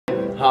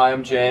Hi,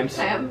 I'm James.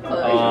 Hi, I'm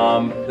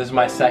Chloe. This is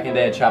my second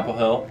day at Chapel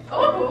Hill.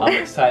 Oh.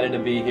 I'm excited to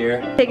be here.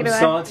 Take it away.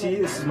 I'm Santi.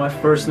 This is my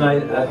first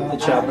night at the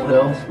Chapel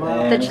Hill.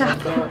 The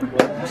Chapel.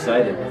 I'm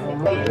excited.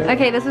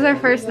 Okay, this is our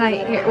first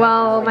night here.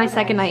 Well, my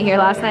second night here.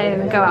 Last night I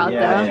didn't go out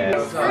though.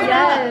 Yes.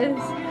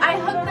 I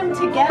hooked them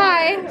together.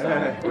 Hi.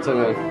 It's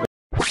okay.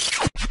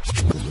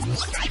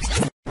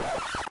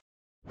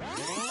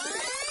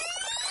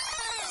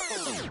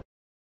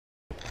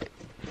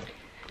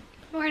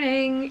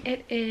 Morning.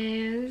 It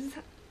is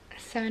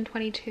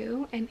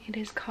 7:22 and it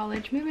is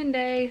college movement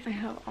day. I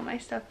have all my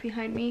stuff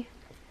behind me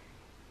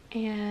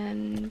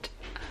and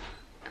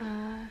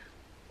let's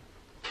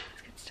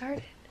get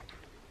started.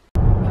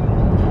 We're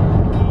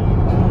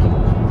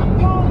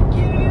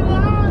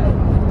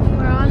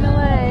on the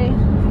way.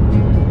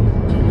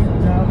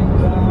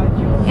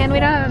 And we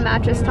don't have a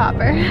mattress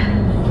topper.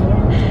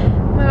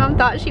 My mom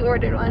thought she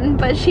ordered one,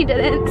 but she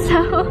didn't,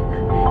 so.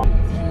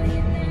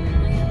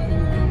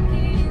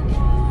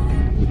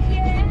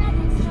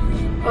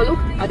 Oh look,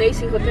 a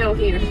Daisy Hotel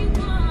here.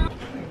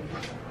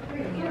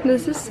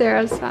 This is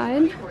Sarah's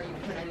side.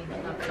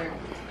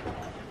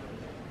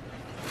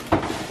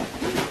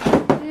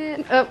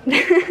 And, oh,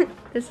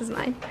 this is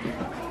mine.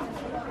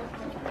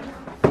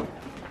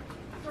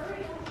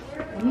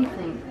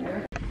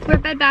 We're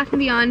Bed Bath &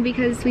 Beyond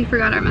because we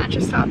forgot our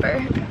mattress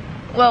topper.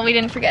 Well, we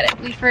didn't forget it.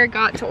 We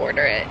forgot to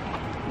order it.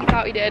 We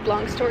thought we did.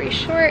 Long story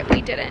short,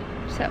 we didn't.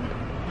 So,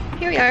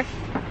 here we are.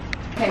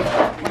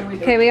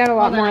 Okay, we got a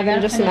lot more than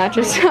just a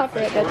mattress topper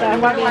at Bed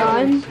Bath &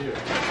 Beyond.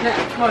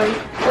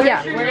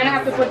 Yeah. We're gonna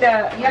have to put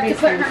the. You have to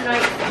put her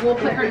night. We'll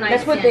put her night.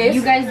 Let's put this.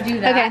 You guys do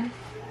that.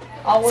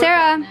 Okay.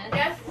 Sarah.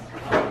 Yes.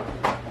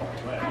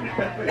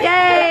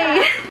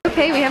 Yay!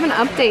 Okay, we have an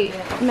update.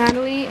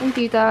 Natalie and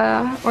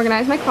Vita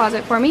organized my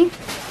closet for me.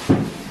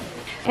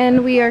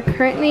 And we are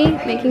currently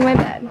making my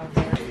bed.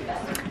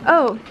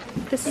 Oh,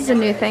 this is a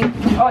new thing.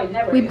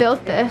 We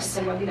built this.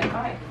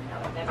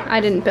 I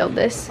didn't build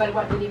this.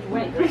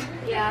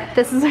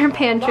 This is our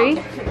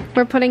pantry.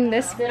 We're putting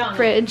this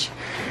fridge.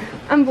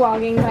 I'm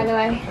vlogging, by the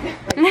way.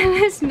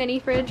 This mini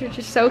fridge, which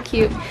is so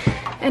cute,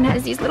 and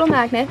has these little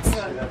magnets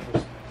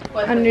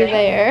under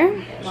there.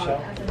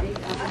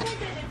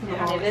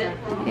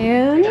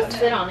 And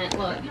Sit on it.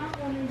 Look.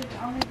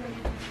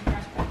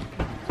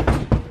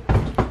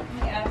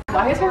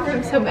 Why is her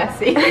room so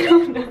messy? I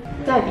don't know.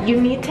 Deb, you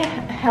need to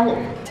help.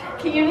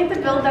 You need to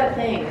build that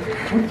thing.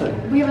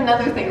 We have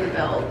another thing to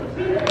build.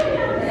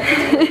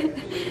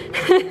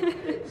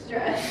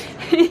 Stress.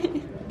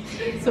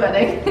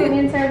 Sweating. Me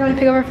and Sarah are going to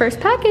pick up our first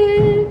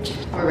package.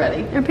 We're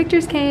ready. Our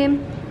pictures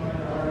came.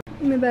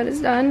 My bed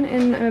is done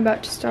and I'm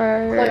about to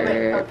start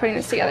putting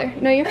this together.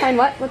 No, you're fine.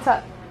 What? What's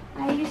up?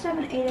 I used to have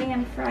an 8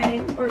 a.m. Friday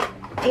or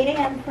 8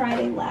 a.m.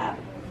 Friday lab.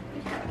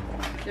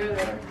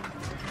 Because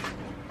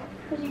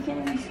you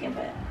can't even skip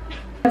it.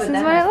 This is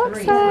what it looks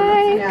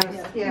like.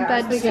 Yeah,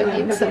 Bed's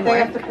because they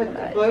have to put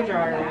the blow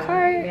dryer in.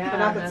 Cart. But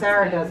not that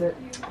Sarah does it.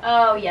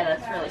 Oh yeah,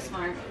 that's really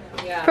smart.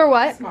 Yeah. For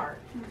what? Smart.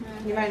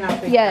 You might not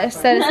think Yes,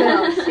 that is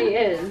it. She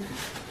is.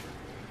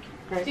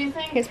 Do you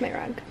think? Here's my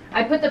rug.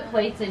 I put the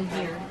plates in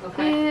here.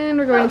 Okay. And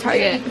we're going to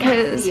Target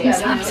because we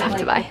still have stuff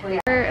to buy.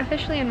 We're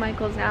officially in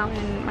Michael's now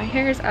and my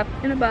hair is up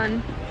in a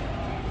bun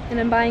and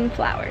I'm buying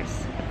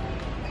flowers.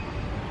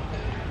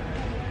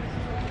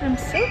 I'm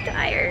so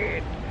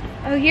tired.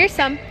 Oh, here's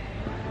some.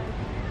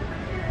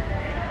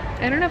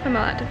 I don't know if I'm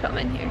allowed to film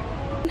in here.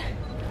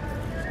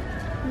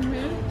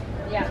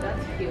 Yeah,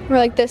 that's cute. We're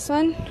like this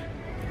one.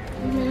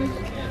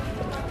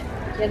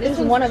 Yeah, this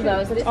is one of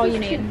those. That's all you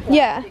need.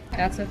 Yeah.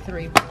 That's a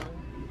 3.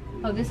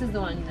 Oh, this is the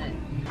one that.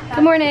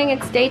 Good morning,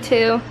 it's day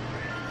 2.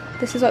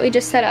 This is what we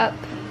just set up.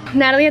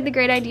 Natalie had the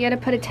great idea to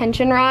put a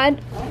tension rod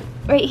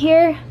right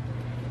here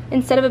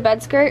instead of a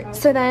bed skirt.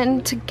 So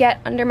then to get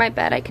under my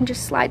bed, I can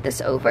just slide this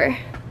over.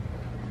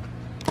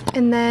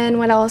 And then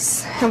what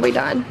else have we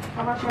done?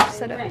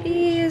 Set up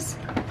these.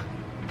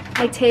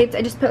 I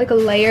just put like a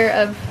layer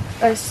of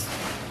a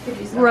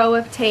row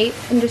of tape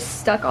and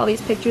just stuck all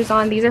these pictures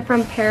on. These are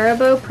from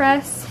Barbu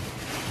Press.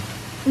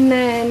 And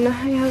then I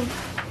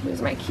have, these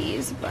are my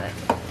keys, but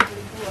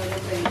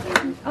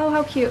oh,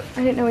 how cute.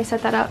 I didn't know we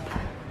set that up.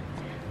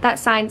 That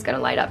sign's gonna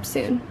light up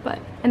soon,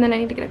 and then I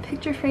need to get a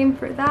picture frame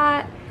for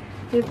that.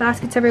 We have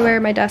baskets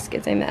everywhere. My desk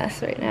is a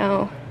mess right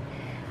now.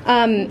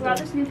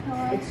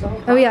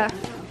 Oh yeah.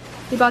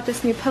 We bought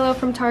this new pillow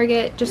from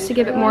Target just to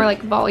give it more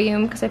like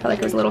volume because I felt like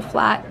it was a little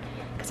flat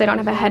because I don't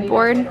have a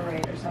headboard.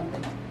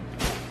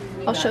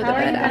 I'll show the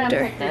bed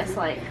after.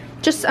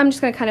 I'm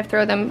just gonna kind of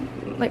throw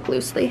them like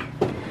loosely.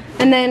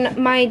 And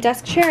then my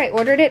desk chair, I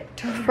ordered it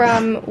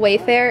from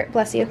Wayfair.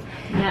 Bless you.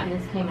 Yeah,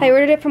 this came I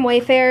ordered it from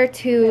Wayfair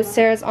to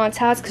Sarah's aunt's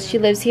house because she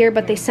lives here,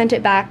 but they sent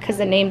it back because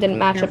the name didn't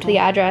match up to the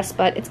address.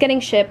 But it's getting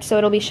shipped, so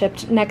it'll be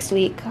shipped next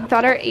week. I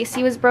thought our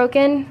AC was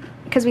broken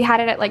because we had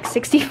it at like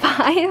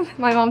 65.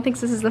 My mom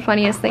thinks this is the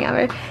funniest thing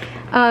ever.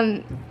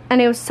 And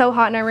it was so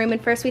hot in our room.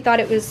 At first we thought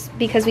it was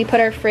because we put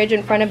our fridge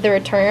in front of the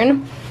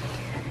return.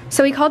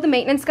 So we called the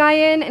maintenance guy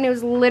in and it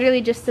was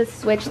literally just a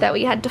switch that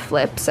we had to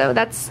flip. So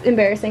that's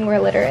embarrassing, we're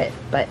illiterate,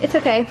 but it's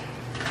okay.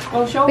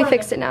 Oh, show We her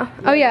fixed it now.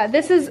 Oh yeah,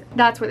 that's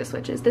where the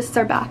switch is. This is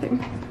our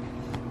bathroom.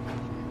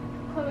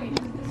 Chloe, is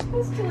this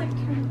supposed to like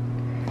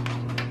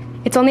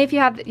turn? It's only if you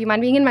have, you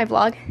mind being in my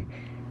vlog?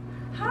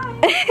 Hi.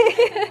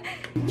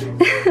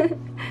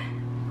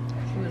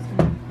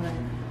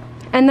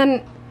 And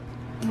then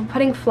I'm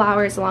putting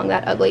flowers along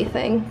that ugly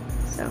thing,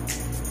 so.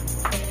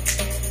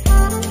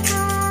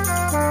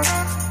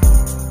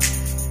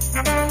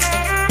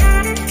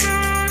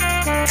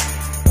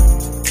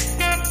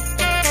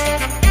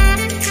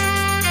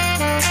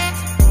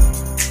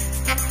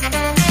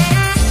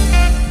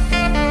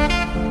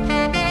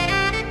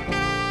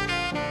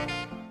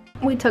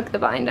 We took the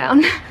vine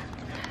down.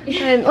 I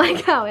didn't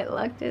like how it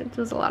looked. It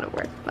was a lot of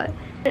work, but I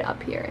put it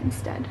up here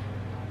instead.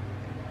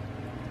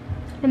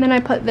 And then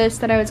I put this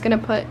that I was gonna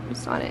put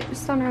just on it,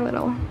 just on our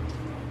little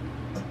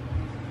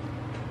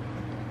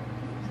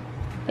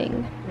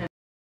thing.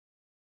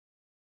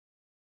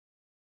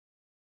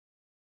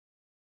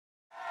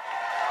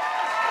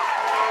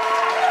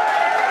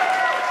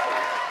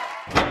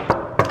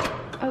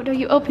 Oh no,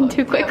 you opened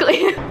too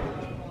quickly.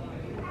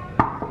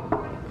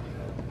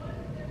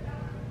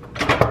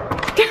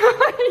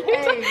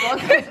 Hey,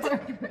 welcome to our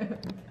crib.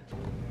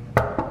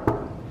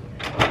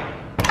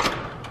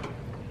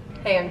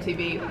 Hey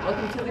MTV,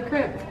 welcome to the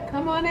crib.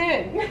 Come on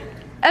in.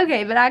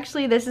 Okay, but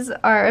actually this is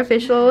our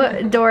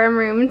official dorm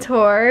room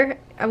tour.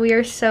 We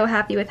are so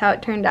happy with how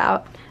it turned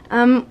out.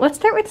 Let's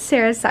start with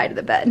Sarah's side of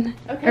the bed,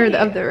 or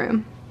of the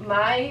room.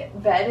 My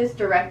bed is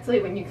directly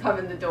when you come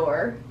in the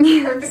door.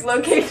 Perfect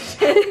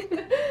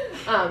location.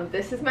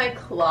 This is my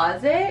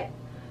closet.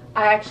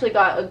 I actually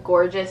got a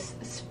gorgeous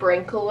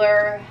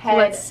sprinkler head.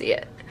 Let's see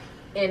it.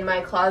 In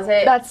my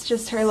closet. That's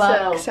just her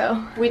luck,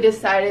 so. We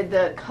decided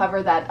to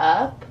cover that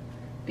up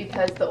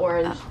because the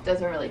orange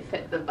doesn't really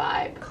fit the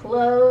vibe.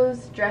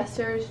 Clothes,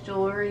 dressers,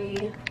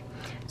 jewelry.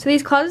 So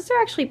these closets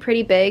are actually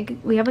pretty big.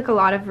 We have like a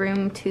lot of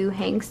room to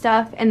hang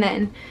stuff, and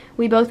then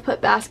we both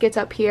put baskets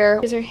up here.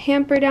 There's our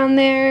hamper down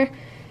there,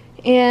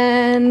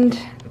 and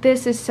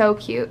this is so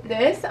cute.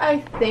 This I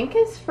think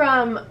is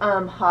from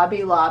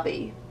Hobby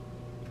Lobby,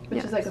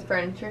 which is like a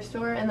furniture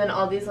store, and then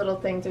all these little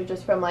things are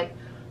just from like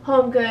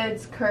Home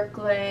Goods,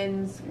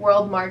 Kirkland's,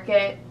 World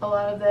Market, a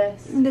lot of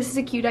this. This is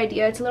a cute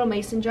idea. It's a little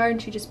mason jar,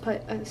 and she just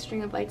put a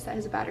string of lights that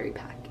has a battery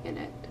pack in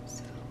it.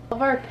 So. All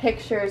of our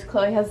pictures,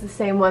 Chloe has the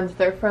same ones.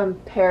 They're from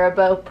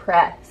Barbu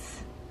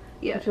Press,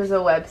 which was a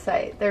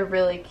website. They're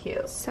really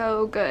cute.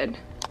 So good.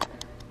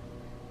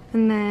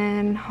 And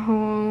then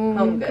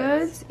Home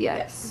Goods.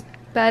 Yes.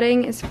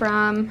 Bedding is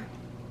from...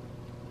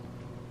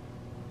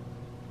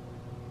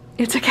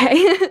 It's okay.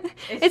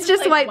 It's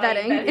just like white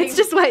bedding. It's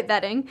just white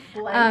bedding.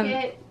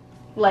 Blanket,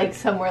 like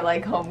somewhere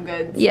like Home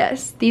Goods.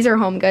 Yes, these are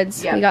Home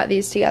Goods. Yep. We got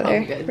these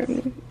together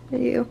for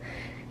you.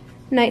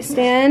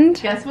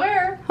 Nightstand. Guess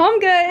where? Home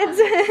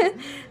Goods.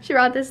 She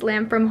brought this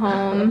lamp from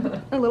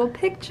home. A little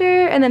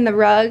picture, and then the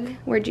rug.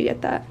 Where'd you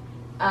get that?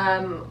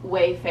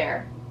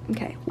 Wayfair.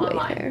 Okay,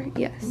 Wayfair.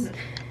 Yes.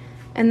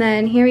 And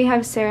then here we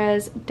have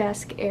Sarah's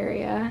desk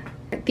area.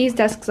 These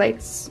desk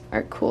lights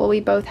are cool.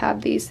 We both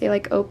have these. They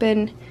like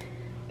open.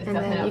 And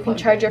then you can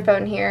charge your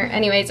phone here.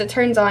 Anyways, it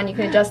turns on. You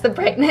can adjust the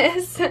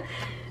brightness.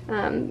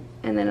 And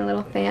then a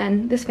little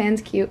fan. This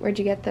fan's cute. Where'd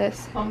you get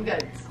this? Home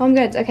Goods. Home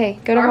Goods. Okay,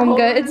 go to Home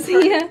Goods.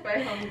 Yeah. By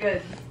Home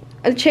Goods.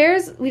 The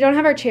chairs, we don't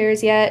have our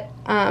chairs yet,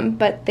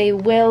 but they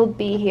will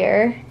be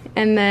here.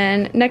 And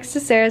then next to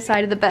Sarah's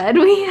side of the bed,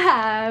 we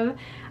have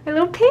our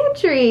little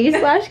pantry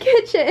slash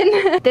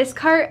kitchen. This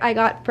cart I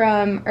got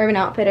from Urban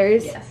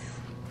Outfitters. Yes.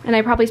 And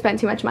I probably spent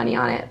too much money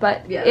on it,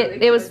 but yeah,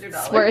 it was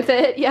worth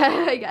it.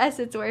 Yeah, I guess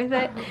it's worth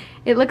it.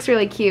 It looks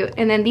really cute.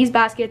 And then these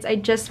baskets I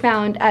just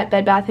found at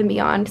Bed Bath &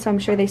 Beyond, so I'm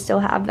sure they still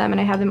have them, and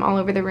I have them all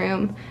over the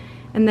room.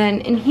 And then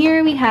in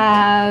here we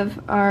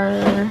have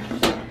our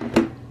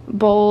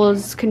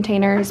bowls,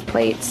 containers,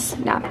 plates,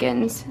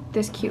 napkins.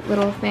 This cute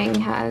little thing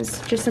has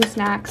just some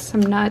snacks,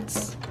 some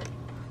nuts,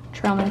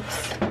 trail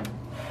mix.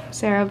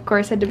 Sarah, of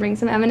course, had to bring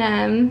some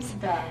M&Ms.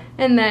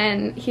 And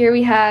then here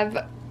we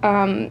have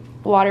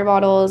water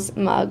bottles,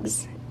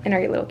 mugs, and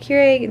our little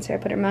Keurig, and Sarah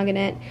put her mug in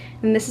it.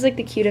 And this is like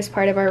the cutest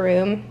part of our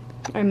room,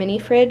 our mini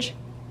fridge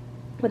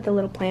with the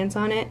little plants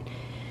on it.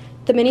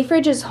 The mini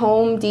fridge is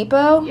Home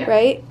Depot,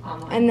 right?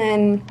 Online. And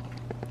then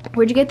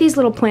where'd you get these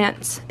little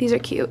plants? These are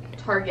cute.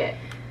 Target.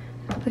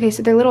 Okay,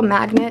 so they're little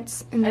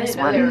magnets, and there's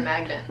one they were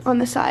magnets on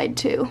the side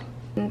too.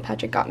 And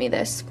Patrick got me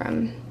this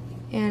from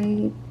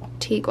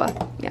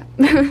Antigua. Yeah.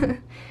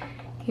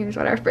 Here's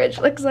what our fridge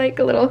looks like,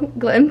 a little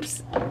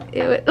glimpse.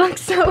 Ew, it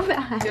looks so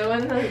bad. Go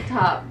in the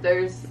top,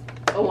 there's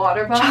a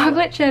water bottle.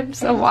 Chocolate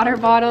chips, a water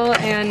bottle,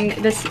 and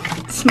this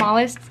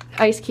smallest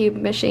ice cube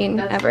machine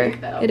ever.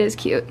 Cute, though. It is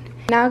cute.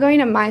 Now going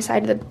to my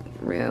side of the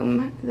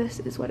room, this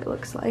is what it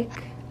looks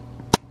like.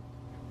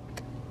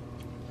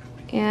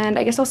 And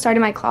I guess I'll start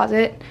in my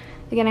closet.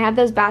 Again, I have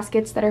those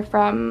baskets that are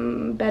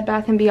from Bed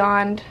Bath &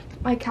 Beyond.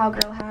 My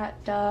cowgirl hat,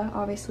 duh,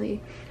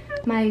 obviously.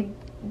 My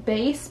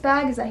base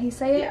bag, is that how you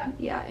say it? Yeah.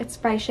 Yeah, it's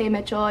by Shay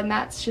Mitchell, and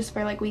that's just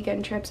for like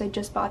weekend trips. I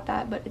just bought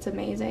that, but it's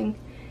amazing.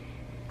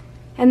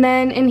 And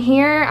then in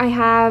here I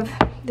have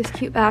this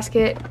cute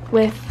basket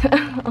with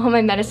all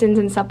my medicines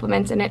and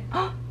supplements in it.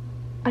 I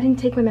didn't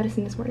take my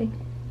medicine this morning.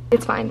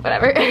 It's fine,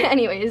 whatever.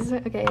 Anyways,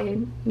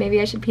 okay, maybe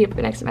I should pee up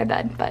next to my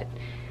bed, but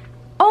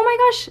oh my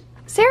gosh,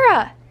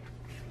 Sarah!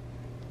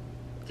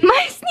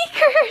 My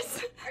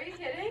sneakers! Are you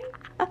kidding?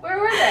 Where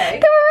were they?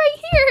 They were right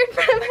here in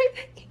front of my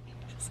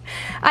face.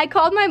 I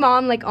called my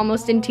mom like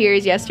almost in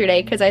tears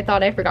yesterday because I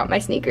thought I forgot my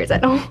sneakers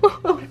at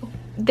home.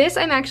 This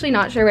I'm actually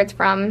not sure where it's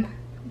from,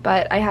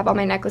 but I have all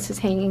my necklaces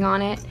hanging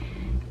on it.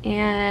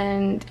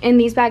 And in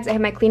these bags I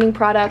have my cleaning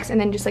products and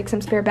then just like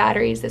some spare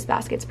batteries. This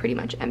basket's pretty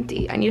much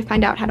empty. I need to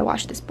find out how to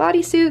wash this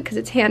bodysuit because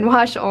it's hand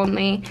wash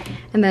only.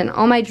 And then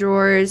all my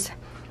drawers,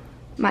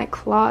 my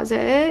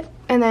closet,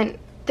 and then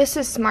this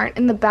is smart.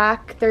 In the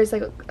back there's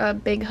like a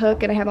big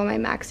hook and I have all my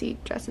maxi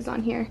dresses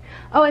on here.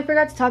 Oh, I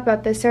forgot to talk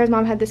about this. Sarah's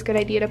mom had this good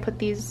idea to put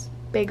these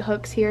big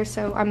hooks here,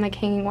 so I'm like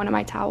hanging one of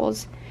my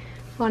towels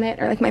on it,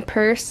 or like my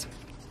purse.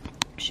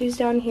 Shoes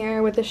down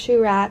here with a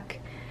shoe rack.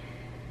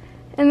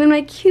 And then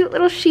my cute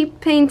little sheep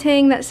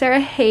painting that Sarah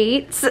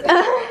hates. That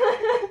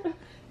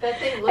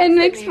thing looks and at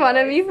makes me fun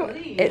of me.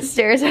 please. It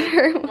stares at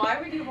her. Why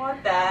would you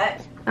want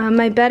that?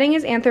 My bedding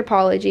is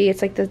Anthropologie.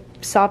 It's like the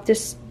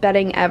softest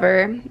bedding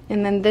ever.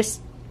 And then this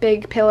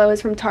big pillow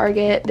is from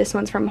Target. This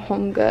one's from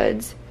Home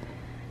Goods.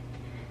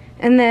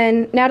 And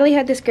then Natalie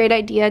had this great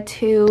idea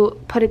to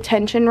put a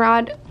tension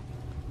rod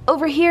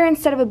over here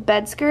instead of a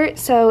bed skirt.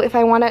 So if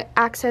I want to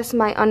access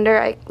my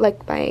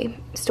like my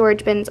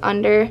storage bins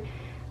under,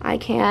 I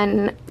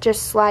can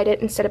just slide it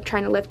instead of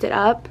trying to lift it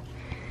up.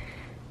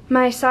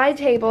 My side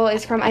table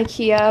is from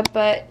IKEA,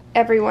 but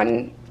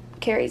everyone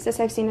carries this.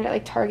 I've seen it at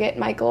like Target,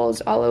 Michael's,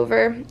 all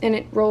over, and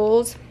it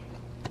rolls.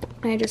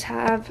 And I just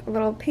have a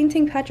little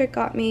painting Patrick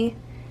got me,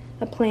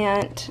 a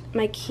plant,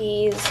 my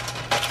keys,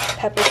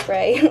 pepper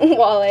spray,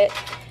 wallet,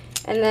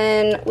 and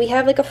then we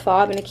have like a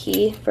fob and a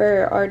key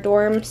for our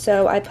dorm,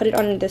 so I put it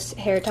on this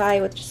hair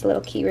tie with just a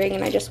little key ring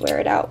and I just wear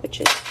it out,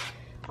 which is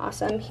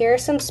awesome. Here are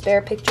some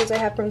spare pictures I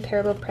have from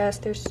Parable Press.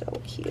 They're so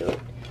cute.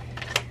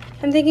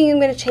 I'm thinking I'm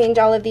going to change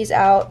all of these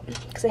out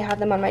because I have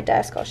them on my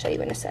desk. I'll show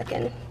you in a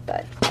second,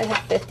 but I have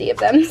 50 of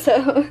them,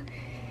 so.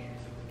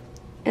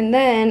 And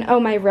then, oh,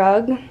 my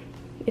rug.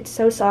 It's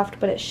so soft,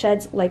 but it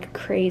sheds like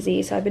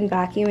crazy, so I've been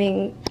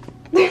vacuuming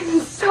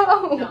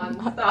so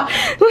Non-stop.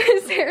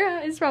 Sarah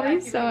is probably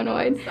so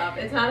annoyed. Non-stop.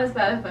 It's not as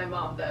bad as my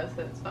mom though,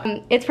 so it's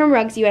fine. It's from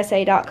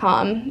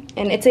rugsusa.com,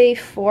 and it's a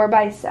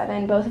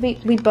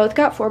 4x7. We both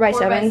got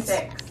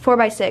 4x7s.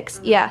 4x6,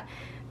 yeah.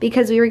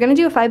 Because we were gonna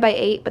do a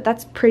 5x8, but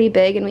that's pretty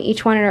big, and we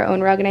each wanted our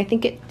own rug, and I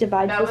think it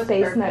divides the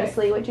space perfect.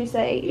 nicely. Would you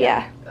say?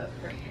 Yeah. That was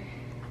perfect.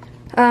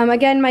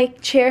 Again, my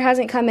chair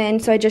hasn't come in,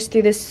 so I just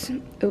threw this,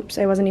 oops,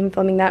 I wasn't even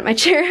filming that. My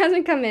chair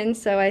hasn't come in,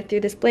 so I threw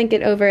this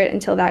blanket over it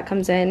until that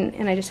comes in,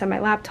 and I just have my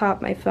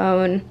laptop, my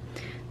phone,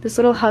 this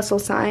little hustle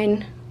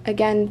sign,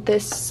 again,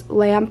 this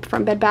lamp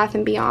from Bed Bath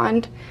 &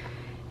 Beyond,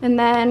 and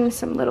then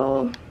some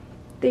little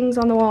things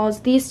on the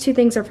walls. These two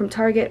things are from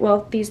Target.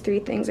 Well, these three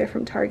things are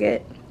from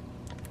Target.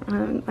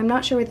 I'm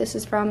not sure where this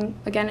is from.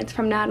 Again, it's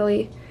from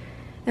Natalie.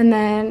 And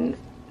then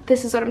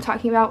this is what I'm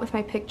talking about with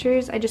my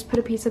pictures. I just put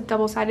a piece of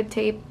double-sided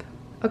tape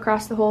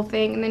across the whole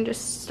thing and then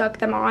just stuck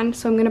them on.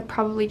 So I'm gonna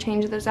probably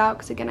change those out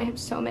because again, I have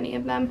so many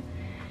of them.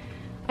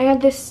 I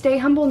have this Stay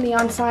Humble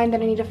neon sign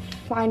that I need to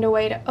find a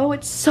way to, oh,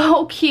 it's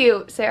so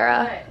cute,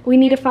 Sarah. What? We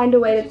need to find a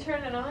way Did to you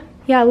turn it on?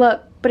 Yeah,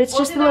 look, but it's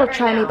We'll just do a little that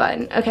right chimey now.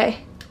 button. Okay.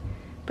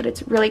 But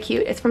it's really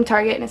cute. It's from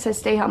Target and it says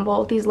Stay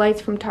Humble. These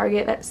lights from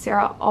Target that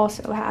Sarah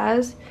also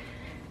has.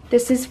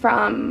 This is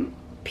from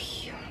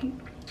Pier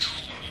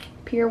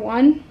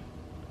 1.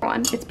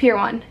 It's Pier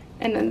 1.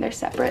 And then they're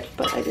separate,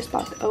 but I just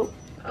bought the, oh.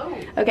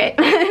 Okay,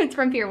 it's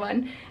from Pier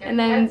 1. And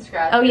then,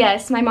 oh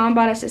yes, my mom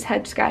bought us this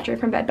head scratcher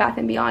from Bed Bath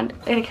 & Beyond.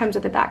 And it comes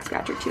with a back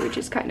scratcher too, which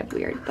is kind of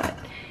weird, but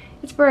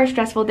it's for our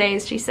stressful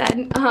days, she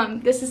said.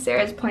 This is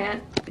Sarah's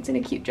plant. It's in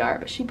a cute jar,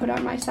 but she put it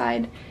on my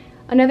side.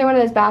 Another one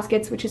of those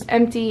baskets, which is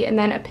empty, and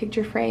then a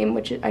picture frame,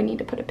 which I need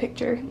to put a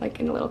picture, like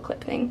in a little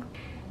clip thing.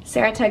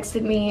 Sarah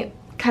texted me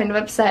kind of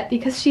upset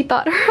because she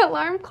thought her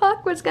alarm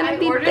clock was gonna be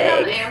big. I ordered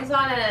it on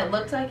Amazon and it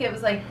looked like it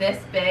was like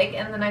this big,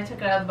 and then I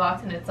took it out of the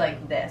box and it's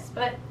like this,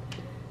 but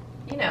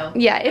you know.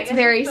 Yeah, it's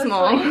very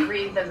small. To, like,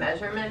 read the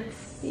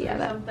measurements or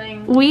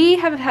something. We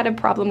have had a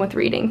problem with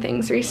reading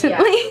things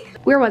recently. Yeah.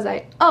 Where was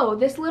I? Oh,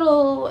 this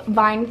little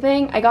vine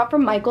thing I got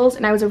from Michael's,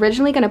 and I was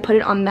originally gonna put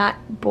it on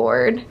that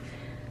board,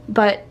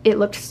 but it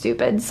looked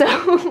stupid,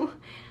 so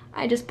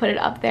I just put it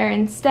up there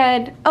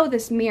instead. Oh,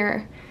 this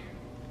mirror.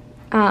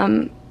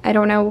 I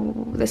don't know,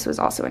 this was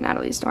also in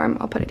Natalie's dorm.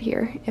 I'll put it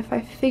here if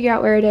I figure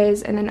out where it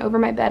is. And then over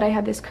my bed I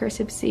have this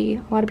cursive C.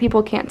 A lot of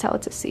people can't tell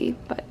it's a C,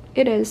 but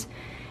it is.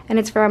 And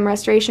it's from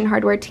Restoration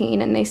Hardware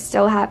Teen, and they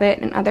still have it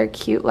in other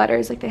cute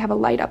letters, like they have a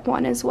light up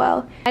one as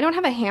well. I don't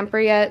have a hamper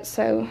yet,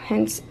 so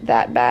hence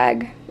that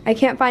bag. I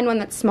can't find one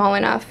that's small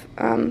enough.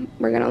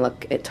 We're gonna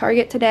look at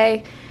Target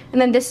today. And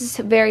then this is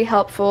very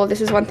helpful.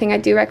 This is one thing I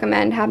do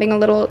recommend, having a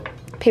little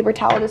paper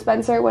towel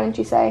dispenser, wouldn't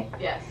you say?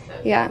 Yes.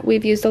 Yeah,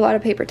 we've used a lot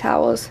of paper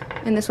towels,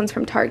 and this one's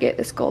from Target,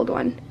 this gold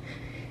one.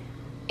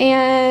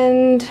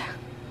 And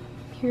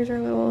Here's our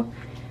little,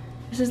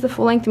 this is the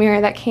full-length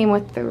mirror that came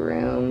with the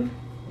room.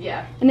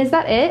 Yeah. And is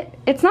that it?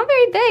 It's not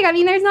very big. I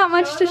mean, there's not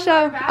much to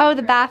show. Oh,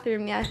 the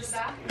bathroom, yes.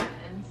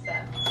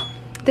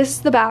 This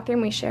is the bathroom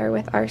we share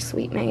with our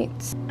suite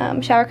mates.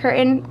 Shower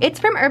curtain. It's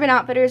from Urban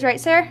Outfitters, right,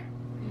 Sarah?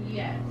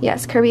 Yes.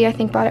 Yes, Kirby, I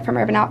think, bought it from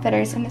Urban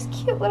Outfitters. And this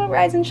cute little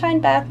Rise and Shine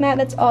bath mat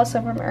that's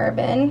also from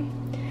Urban.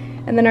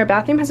 And then our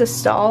bathroom has a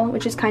stall,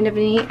 which is kind of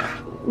neat.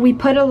 We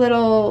put a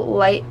little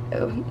light,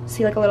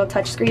 see, like a little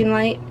touchscreen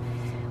light,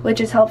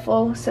 which is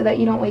helpful so that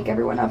you don't wake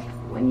everyone up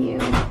when you...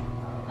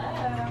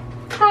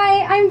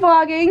 Hi, I'm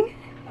vlogging.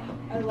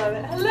 I love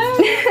it.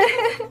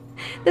 Hello.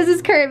 This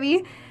is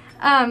Kirby.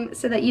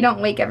 So that you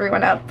don't wake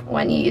everyone up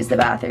when you use the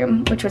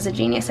bathroom, which was a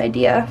genius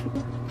idea.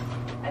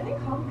 I think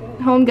Home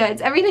Goods. Home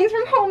Goods. Everything's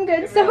from Home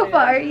Goods so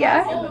far,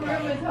 yeah.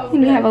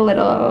 And we have a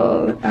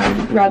little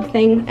rug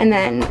thing, and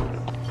then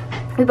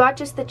we bought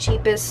just the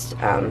cheapest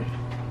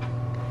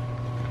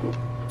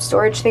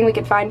storage thing we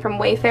could find from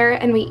Wayfair,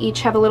 and we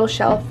each have a little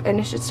shelf, and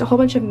it's just a whole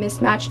bunch of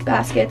mismatched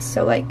baskets,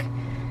 so like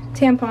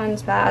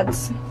tampons,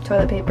 pads,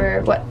 toilet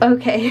paper, what,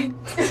 okay.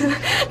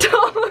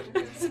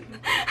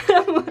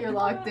 You're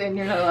locked in,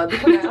 you're not allowed to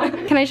come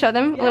out. Can I show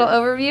them a little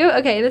overview?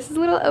 Okay, this is a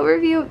little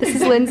overview. This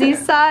is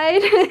Lindsay's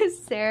side,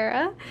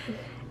 Sarah.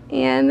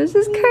 And this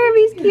is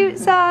Kirby's cute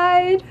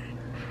side.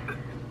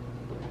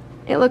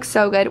 It looks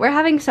so good. We're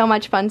having so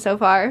much fun so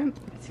far,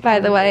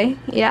 by the way.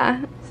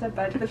 Yeah. Said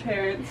bye to the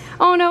parents.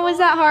 Oh no, was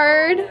that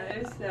hard?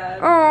 Yeah, sad.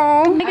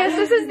 Oh. I guess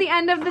this is the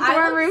end of the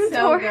dorm room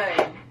so tour.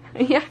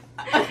 Good. Yeah.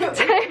 It's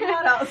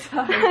hot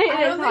outside.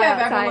 I don't think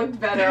I've ever looked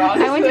better,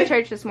 honestly. I went to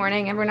church this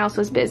morning. Everyone else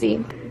was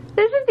busy.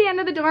 This is the end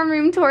of the dorm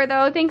room tour,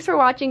 though. Thanks for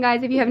watching,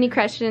 guys. If you have any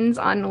questions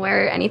on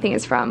where anything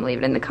is from, leave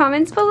it in the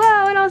comments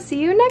below, and I'll see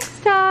you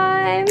next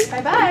time.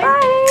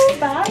 Bye-bye.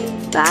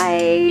 Bye.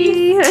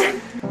 Bye.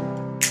 Bye.